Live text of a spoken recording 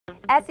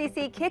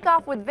SEC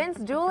Kickoff with Vince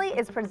Dooley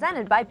is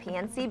presented by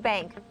PNC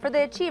Bank for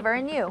the achiever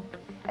in you.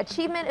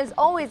 Achievement is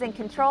always in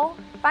control.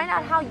 Find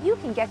out how you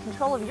can get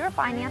control of your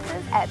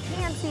finances at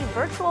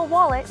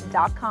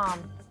pncvirtualwallet.com.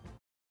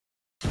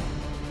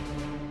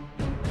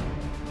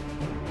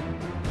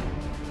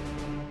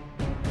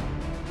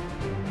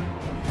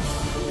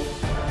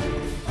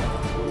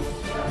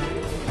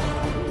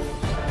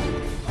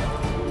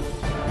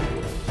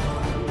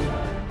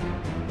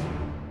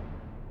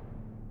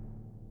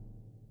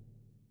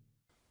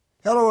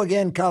 Hello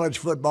again, college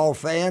football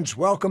fans.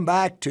 Welcome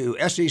back to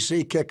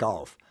SEC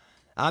Kickoff.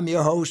 I'm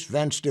your host,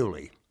 Vince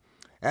Dooley.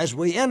 As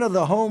we enter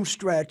the home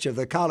stretch of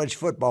the college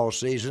football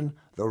season,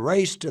 the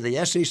race to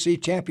the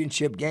SEC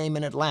championship game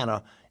in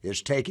Atlanta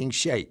is taking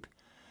shape.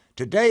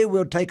 Today,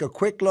 we'll take a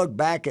quick look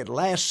back at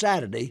last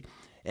Saturday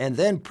and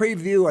then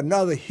preview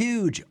another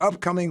huge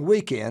upcoming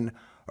weekend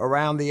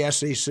around the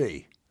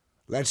SEC.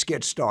 Let's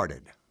get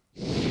started.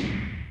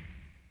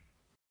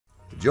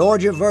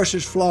 Georgia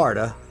versus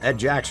Florida at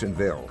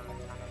Jacksonville.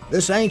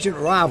 This ancient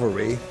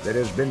rivalry that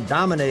has been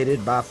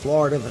dominated by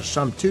Florida for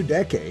some 2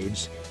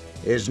 decades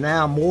is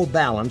now more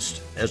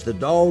balanced as the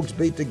Dogs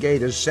beat the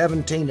Gators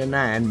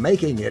 17-9,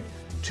 making it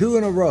 2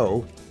 in a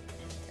row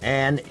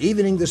and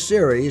evening the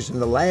series in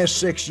the last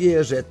 6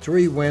 years at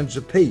 3 wins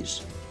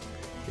apiece.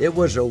 It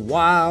was a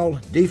wild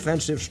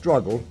defensive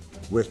struggle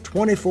with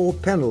 24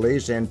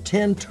 penalties and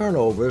 10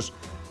 turnovers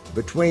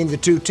between the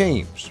two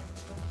teams.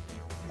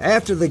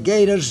 After the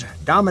Gators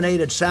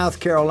dominated South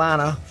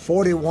Carolina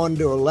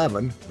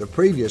 41-11 the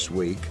previous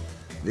week,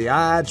 the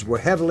odds were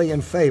heavily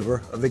in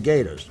favor of the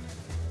Gators.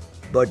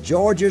 But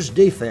Georgia's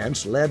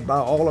defense, led by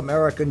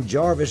All-American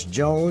Jarvis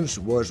Jones,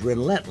 was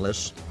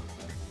relentless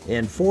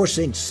in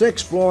forcing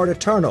 6 Florida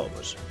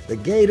turnovers. The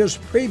Gators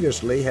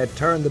previously had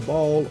turned the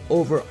ball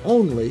over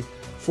only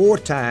 4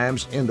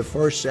 times in the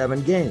first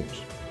 7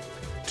 games.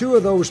 2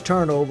 of those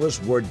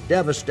turnovers were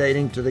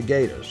devastating to the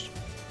Gators.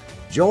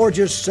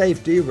 Georgia's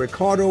safety,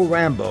 Ricardo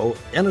Rambo,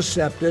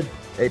 intercepted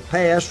a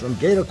pass from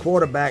Gator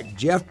quarterback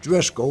Jeff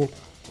Driscoll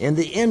in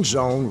the end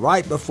zone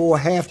right before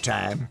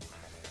halftime,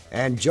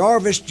 and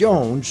Jarvis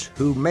Jones,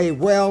 who may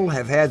well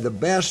have had the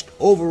best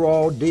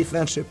overall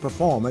defensive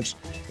performance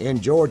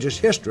in Georgia's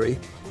history,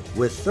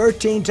 with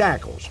 13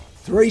 tackles,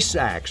 3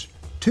 sacks,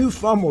 2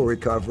 fumble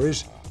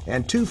recoveries,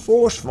 and 2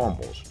 forced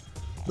fumbles,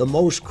 the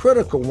most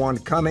critical one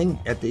coming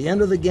at the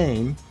end of the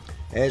game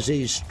as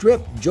he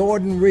stripped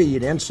Jordan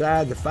Reed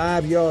inside the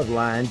 5-yard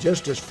line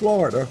just as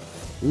Florida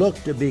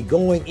looked to be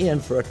going in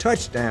for a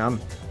touchdown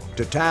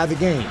to tie the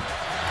game.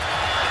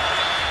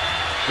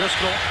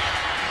 Driscoll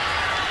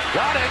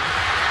got it.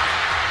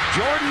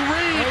 Jordan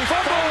Reed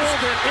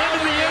fumbled it into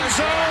the end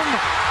zone.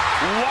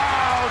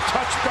 Wow,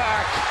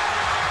 touchback.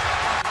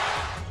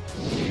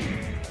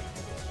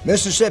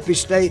 Mississippi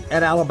State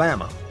at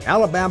Alabama.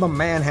 Alabama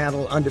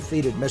manhandled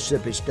undefeated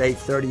Mississippi State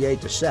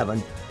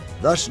 38-7,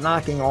 thus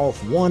knocking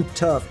off one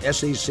tough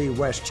SEC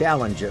West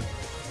challenger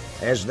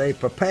as they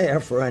prepare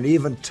for an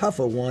even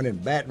tougher one in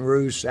Baton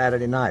Rouge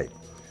Saturday night.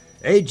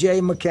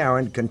 A.J.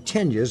 McCarron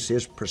continues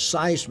his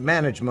precise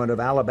management of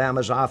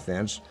Alabama's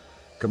offense,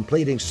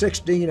 completing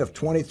 16 of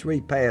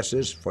 23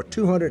 passes for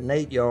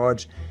 208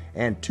 yards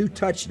and 2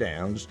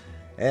 touchdowns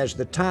as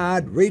the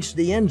Tide reached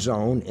the end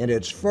zone in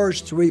its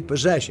first 3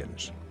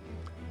 possessions.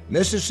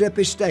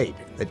 Mississippi State,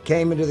 that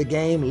came into the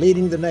game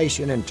leading the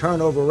nation in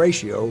turnover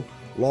ratio,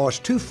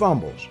 lost 2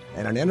 fumbles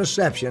and an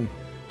interception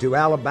to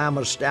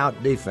Alabama's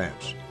stout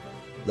defense.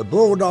 The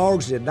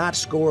Bulldogs did not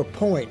score a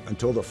point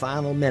until the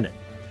final minute.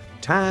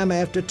 Time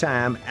after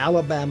time,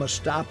 Alabama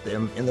stopped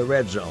them in the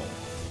red zone.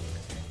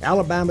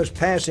 Alabama's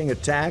passing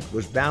attack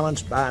was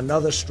balanced by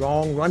another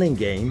strong running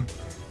game,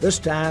 this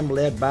time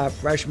led by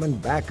freshman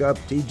backup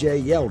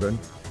T.J. Yeldon,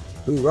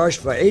 who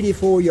rushed for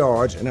 84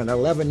 yards and an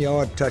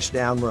 11-yard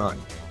touchdown run.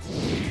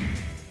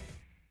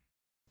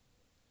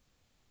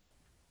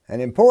 An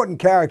important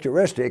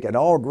characteristic in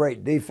all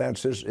great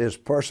defenses is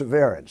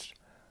perseverance.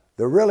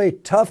 The really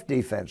tough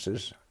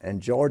defenses, and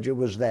Georgia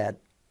was that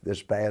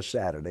this past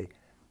Saturday,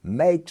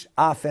 makes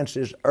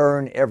offenses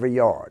earn every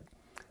yard.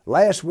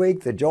 Last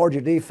week, the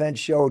Georgia defense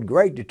showed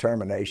great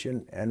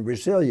determination and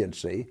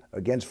resiliency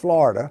against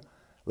Florida.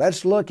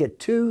 Let's look at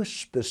 2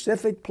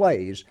 specific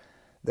plays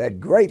that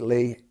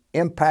greatly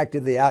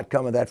impacted the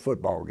outcome of that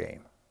football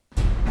game.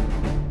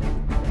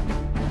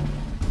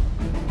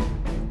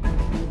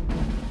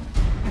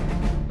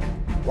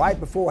 Right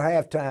before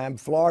halftime,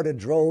 Florida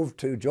drove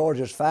to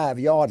Georgia's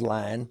 5-yard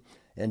line,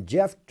 and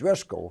Jeff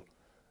Driscoll,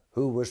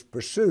 who was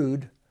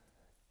pursued,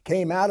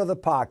 came out of the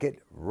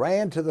pocket,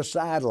 ran to the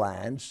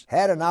sidelines,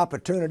 had an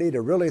opportunity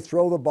to really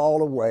throw the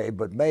ball away,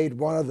 but made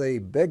one of the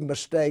big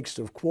mistakes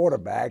of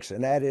quarterbacks,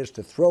 and that is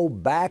to throw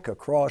back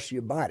across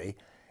your body.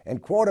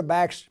 And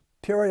quarterbacks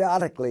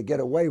periodically get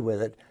away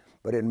with it,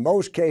 but in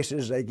most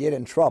cases they get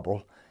in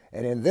trouble.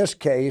 And in this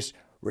case,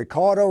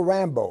 Ricardo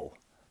Rambo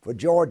for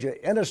Georgia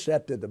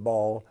intercepted the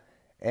ball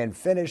and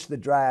finished the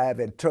drive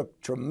and took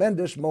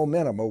tremendous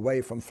momentum away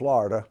from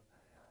Florida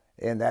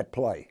in that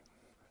play.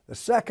 The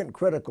second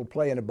critical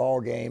play in the ball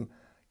game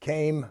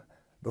came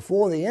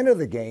before the end of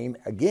the game,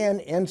 again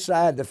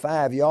inside the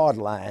 5-yard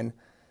line,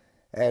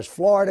 as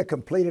Florida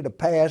completed a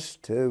pass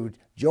to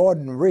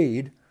Jordan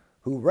Reed,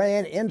 who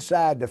ran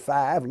inside the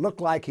 5,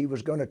 looked like he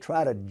was going to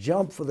try to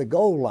jump for the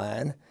goal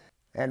line.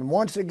 And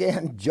once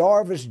again,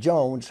 Jarvis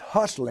Jones,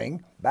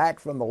 hustling back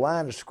from the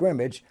line of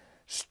scrimmage,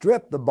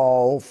 stripped the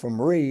ball from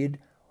Reed.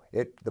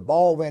 The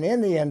ball went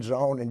in the end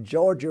zone, and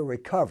Georgia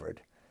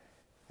recovered.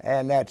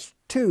 And that's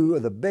 2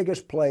 of the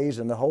biggest plays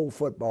in the whole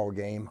football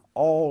game,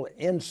 all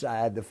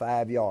inside the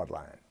 5-yard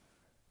line.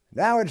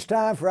 Now it's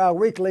time for our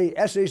weekly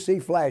SEC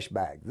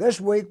flashback.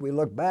 This week we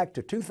look back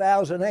to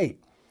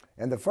 2008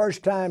 and the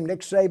first time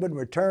Nick Saban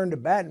returned to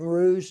Baton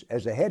Rouge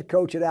as the head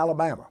coach at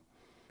Alabama.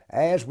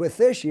 As with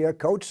this year,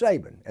 Coach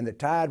Saban and the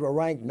Tide were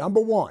ranked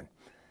 #1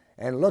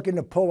 and looking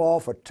to pull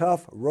off a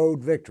tough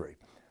road victory.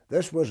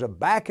 This was a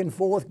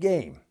back-and-forth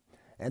game,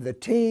 and the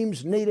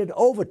teams needed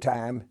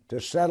overtime to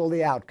settle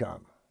the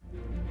outcome.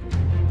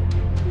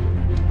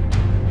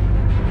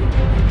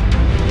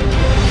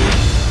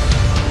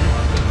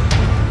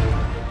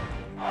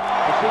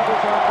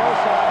 Receivers on both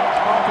sides,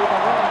 Coffee the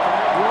running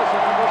back,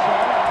 Wilson on this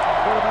side,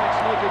 quarterback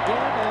sneak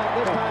again, and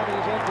this time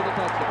he's in for the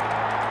touchdown.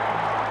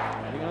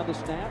 Heading on the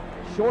snap,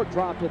 short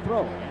drop to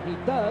throw, and he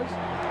does,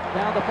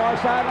 down the far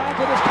sideline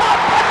to the spot,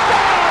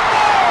 touchdown!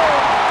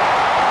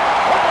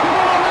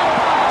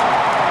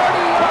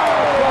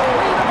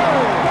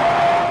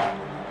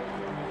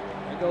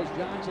 There goes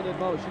Johnson in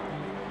motion,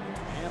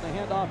 and the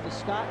handoff to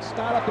Scott,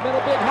 Scott up the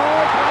middle, big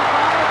hole,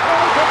 25,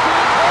 20, 15,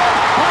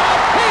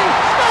 5, he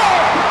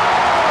scored!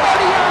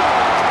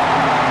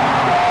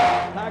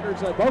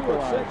 Tigers at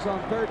 4-6 on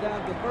third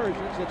down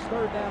conversions. It's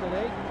third down and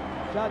 8.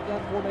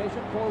 Shotgun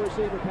formation,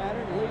 4-receiver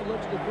pattern. Lee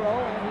looks to throw,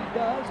 and he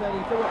does, and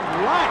he threw it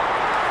right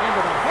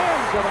into the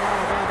hands of an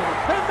Alabama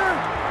defender,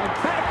 and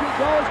back he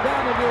goes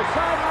down the near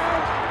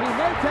sidelines. He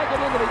may take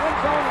it into the end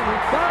zone, and he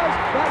does.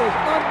 That is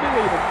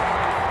unbelievable.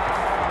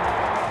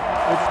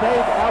 It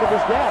stayed out of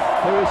his gap.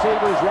 2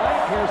 receivers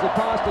right. Here's the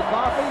toss to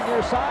Coffee,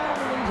 near side,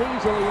 and he's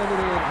easily into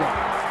the end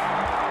zone.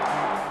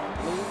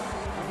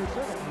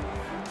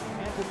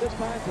 This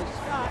time to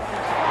Scott,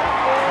 and Scott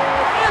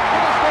is into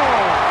the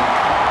score.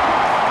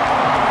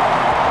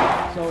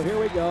 So here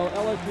we go.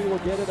 LSU will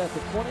get it at the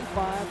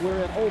 25.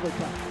 We're in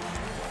overtime.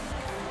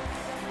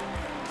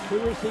 2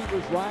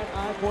 receivers right,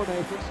 I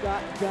formation.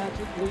 Scott and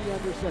Johnson, Lee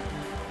under center.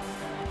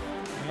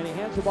 And he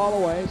hands the ball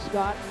away.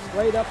 Scott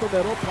straight up the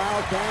middle,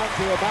 plows down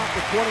to about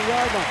the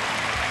 20-yard line.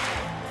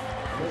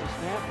 There's a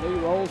snap. Lee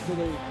rolls to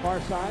the far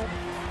side.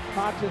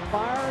 Cocks and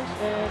fires,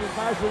 and he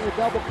fires in the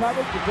double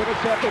coverage. He's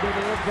intercepted in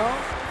the end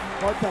zone.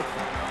 Or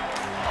touchdown.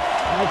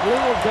 As Lee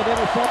has been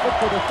intercepted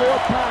for the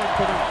 4th time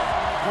tonight.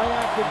 Play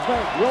action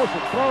fake.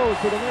 Wilson throws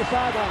to the near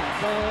sideline.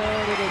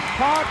 And it is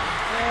caught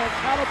and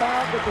out of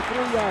bounds at the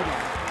 3-yard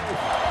line.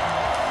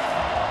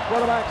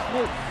 Quarterback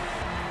sneak.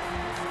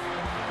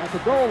 At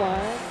the goal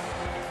line.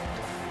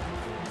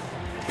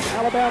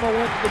 Alabama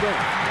wins the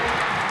game.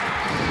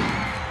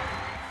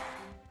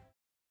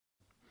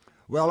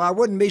 Well, I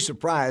wouldn't be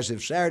surprised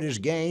if Saturday's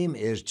game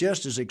is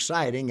just as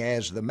exciting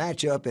as the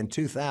matchup in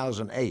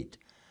 2008.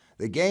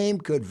 The game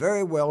could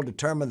very well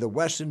determine the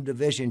Western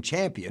Division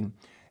champion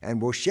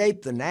and will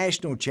shape the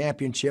national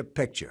championship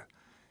picture.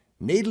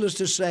 Needless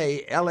to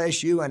say,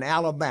 LSU and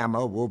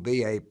Alabama will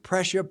be a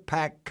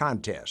pressure-packed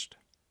contest.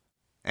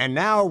 And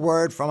now a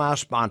word from our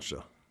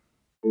sponsor.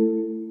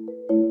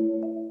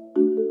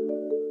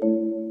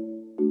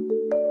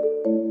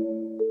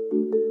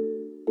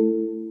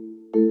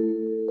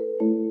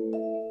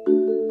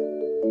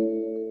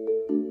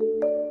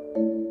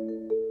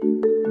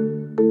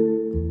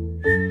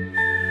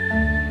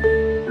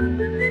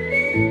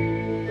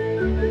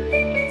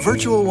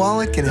 Virtual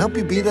Wallet can help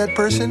you be that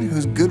person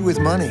who's good with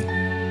money.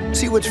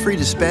 See what's free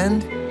to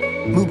spend,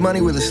 move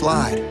money with a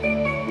slide,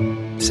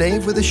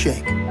 save with a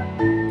shake.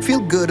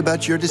 Feel good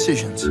about your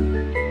decisions.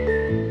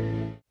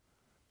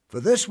 For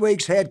this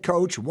week's Head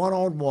Coach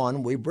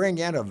One-on-One, we bring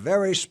in a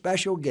very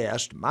special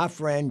guest, my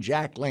friend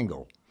Jack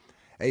Lingle,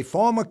 a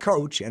former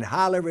coach and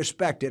highly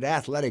respected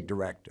athletic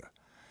director.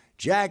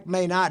 Jack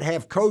may not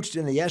have coached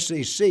in the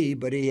SEC,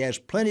 but he has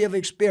plenty of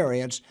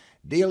experience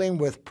dealing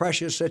with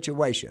pressure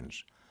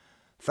situations.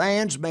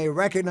 Fans may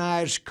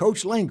recognize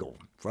Coach Lingle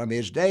from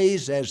his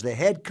days as the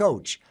head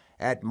coach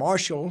at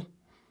Marshall.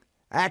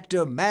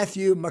 Actor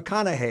Matthew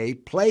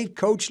McConaughey played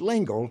Coach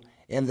Lingle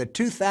in the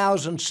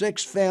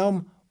 2006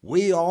 film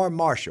We Are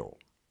Marshall.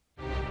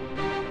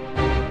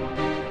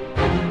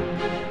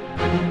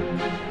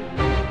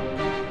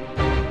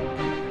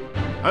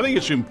 I think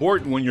it's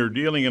important when you're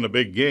dealing in a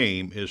big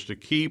game is to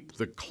keep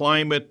the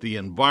climate, the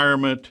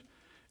environment,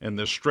 and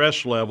the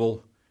stress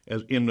level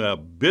as in a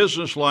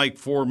business-like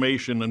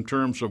formation in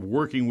terms of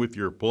working with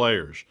your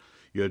players.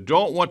 You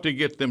don't want to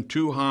get them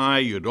too high.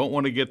 You don't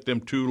want to get them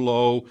too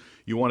low.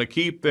 You want to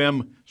keep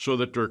them so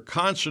that they're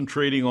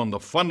concentrating on the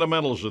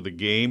fundamentals of the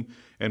game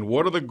and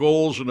what are the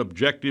goals and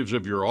objectives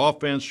of your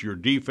offense, your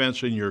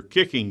defense, and your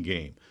kicking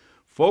game.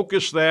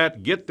 Focus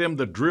that, get them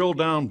to drill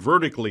down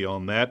vertically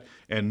on that,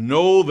 and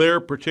know their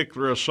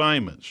particular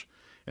assignments.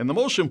 And the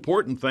most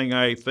important thing,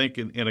 I think,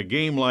 in a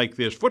game like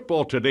this,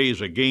 football today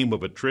is a game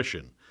of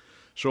attrition.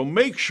 So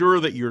make sure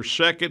that your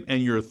second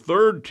and your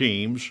third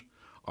teams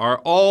are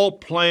all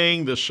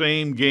playing the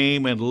same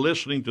game and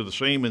listening to the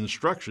same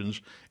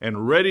instructions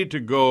and ready to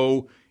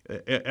go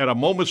at a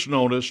moment's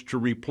notice to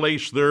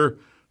replace their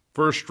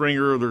first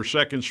stringer or their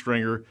second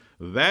stringer.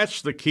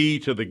 That's the key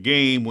to the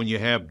game when you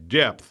have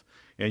depth,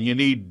 and you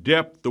need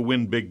depth to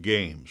win big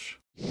games.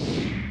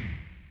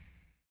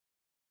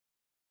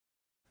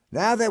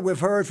 Now that we've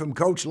heard from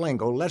Coach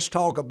Lingle, let's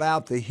talk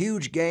about the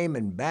huge game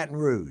in Baton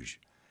Rouge.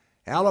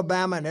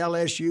 Alabama and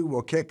LSU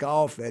will kick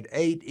off at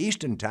 8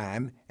 Eastern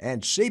Time,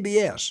 and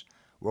CBS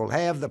will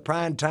have the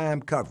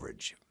primetime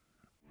coverage.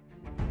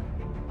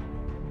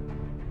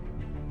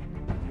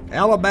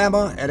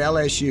 Alabama at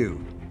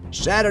LSU.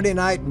 Saturday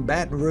night in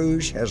Baton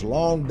Rouge has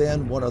long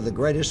been one of the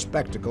greatest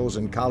spectacles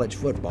in college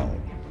football.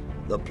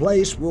 The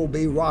place will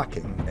be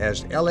rocking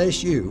as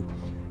LSU,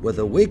 with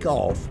a week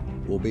off,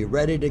 will be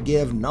ready to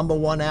give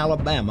 #1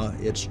 Alabama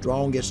its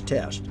strongest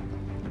test.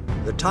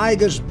 The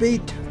Tigers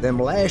beat them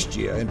last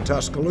year in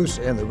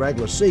Tuscaloosa in the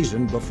regular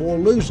season before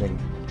losing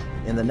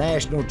in the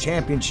national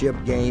championship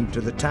game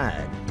to the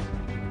Tide.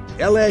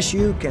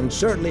 LSU can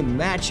certainly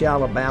match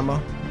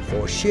Alabama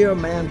for sheer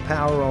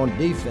manpower on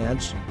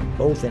defense,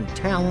 both in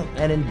talent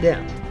and in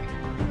depth.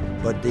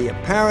 But the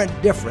apparent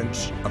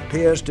difference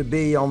appears to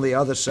be on the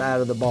other side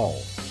of the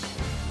ball.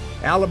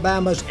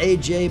 Alabama's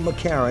A.J.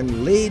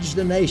 McCarron leads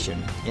the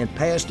nation in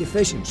pass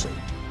efficiency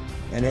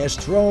and has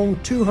thrown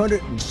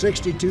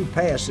 262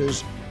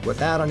 passes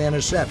without an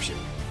interception,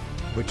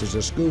 which is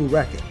a school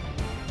record.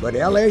 But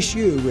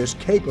LSU is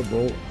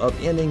capable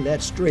of ending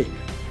that streak.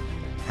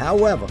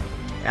 However,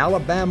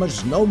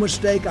 Alabama's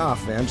no-mistake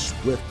offense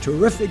with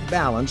terrific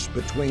balance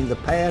between the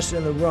pass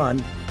and the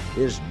run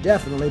is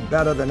definitely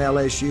better than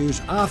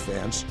LSU's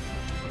offense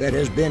that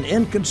has been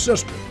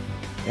inconsistent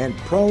and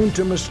prone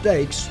to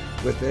mistakes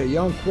with their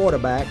young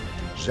quarterback,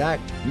 Zach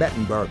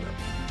Mettenberger.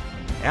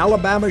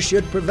 Alabama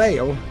should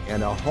prevail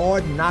in a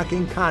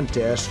hard-knocking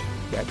contest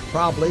that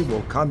probably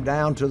will come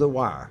down to the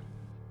wire.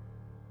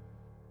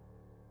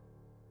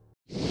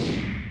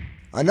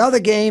 Another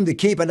game to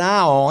keep an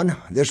eye on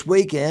this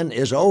weekend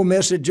is Ole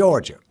Miss at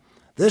Georgia.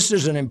 This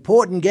is an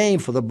important game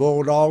for the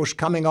Bulldogs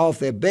coming off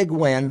their big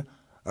win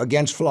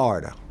against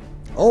Florida.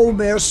 Ole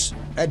Miss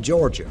at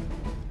Georgia.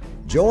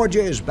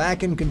 Georgia is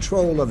back in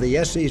control of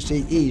the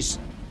SEC East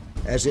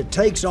as it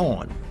takes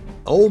on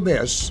Ole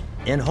Miss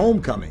in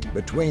homecoming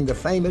between the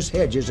famous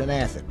Hedges and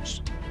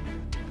Athens.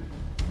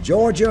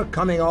 Georgia,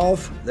 coming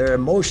off their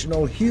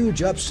emotional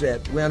huge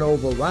upset win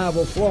over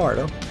rival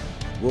Florida,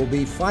 will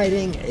be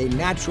fighting a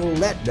natural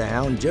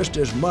letdown just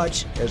as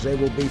much as they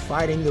will be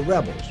fighting the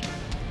Rebels.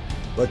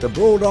 But the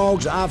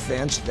Bulldogs'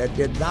 offense that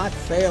did not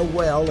fare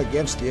well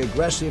against the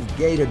aggressive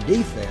Gator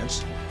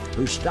defense,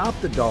 who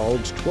stopped the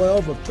Dogs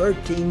 12 of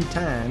 13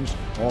 times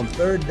on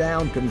third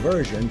down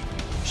conversion,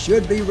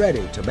 should be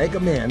ready to make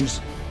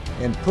amends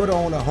and put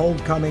on a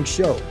homecoming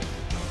show.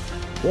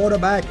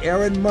 Quarterback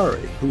Aaron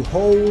Murray, who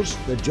holds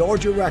the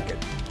Georgia record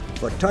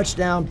for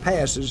touchdown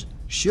passes,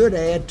 should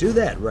add to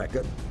that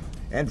record,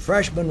 and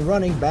freshman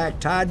running back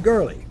Todd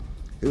Gurley,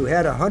 who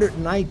had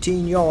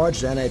 119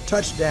 yards and a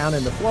touchdown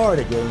in the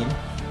Florida game,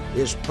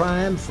 is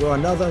primed for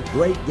another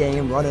great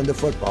game running the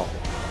football.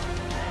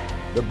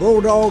 The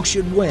Bulldogs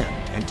should win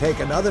and take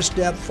another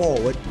step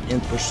forward in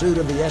pursuit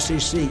of the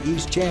SEC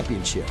East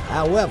Championship.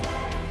 However,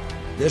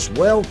 this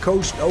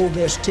well-coached Ole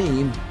Miss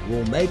team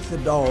will make the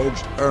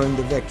Dogs earn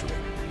the victory.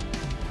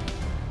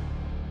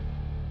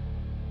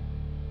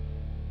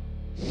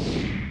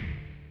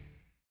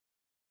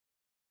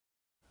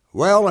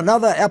 Well,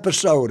 another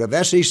episode of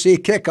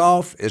SEC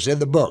Kickoff is in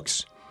the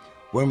books.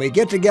 When we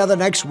get together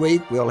next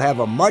week, we'll have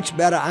a much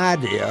better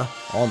idea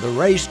on the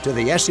race to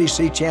the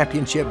SEC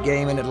Championship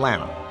game in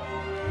Atlanta.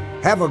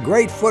 Have a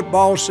great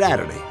football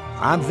Saturday.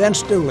 I'm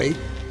Vince Dooley,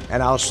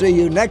 and I'll see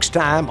you next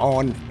time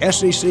on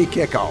SEC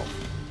Kickoff.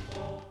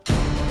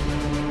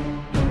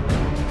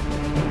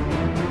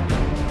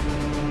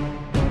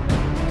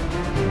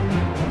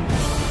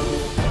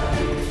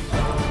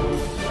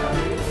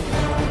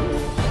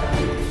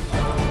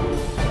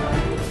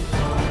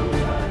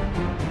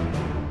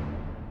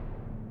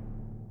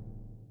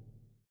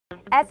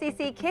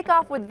 SEC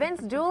Kickoff with Vince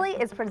Dooley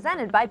is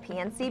presented by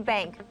PNC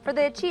Bank for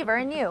the achiever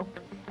in you.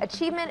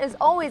 Achievement is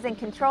always in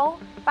control.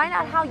 Find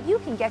out how you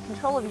can get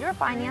control of your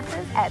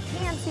finances at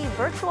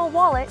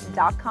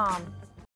pncvirtualwallet.com.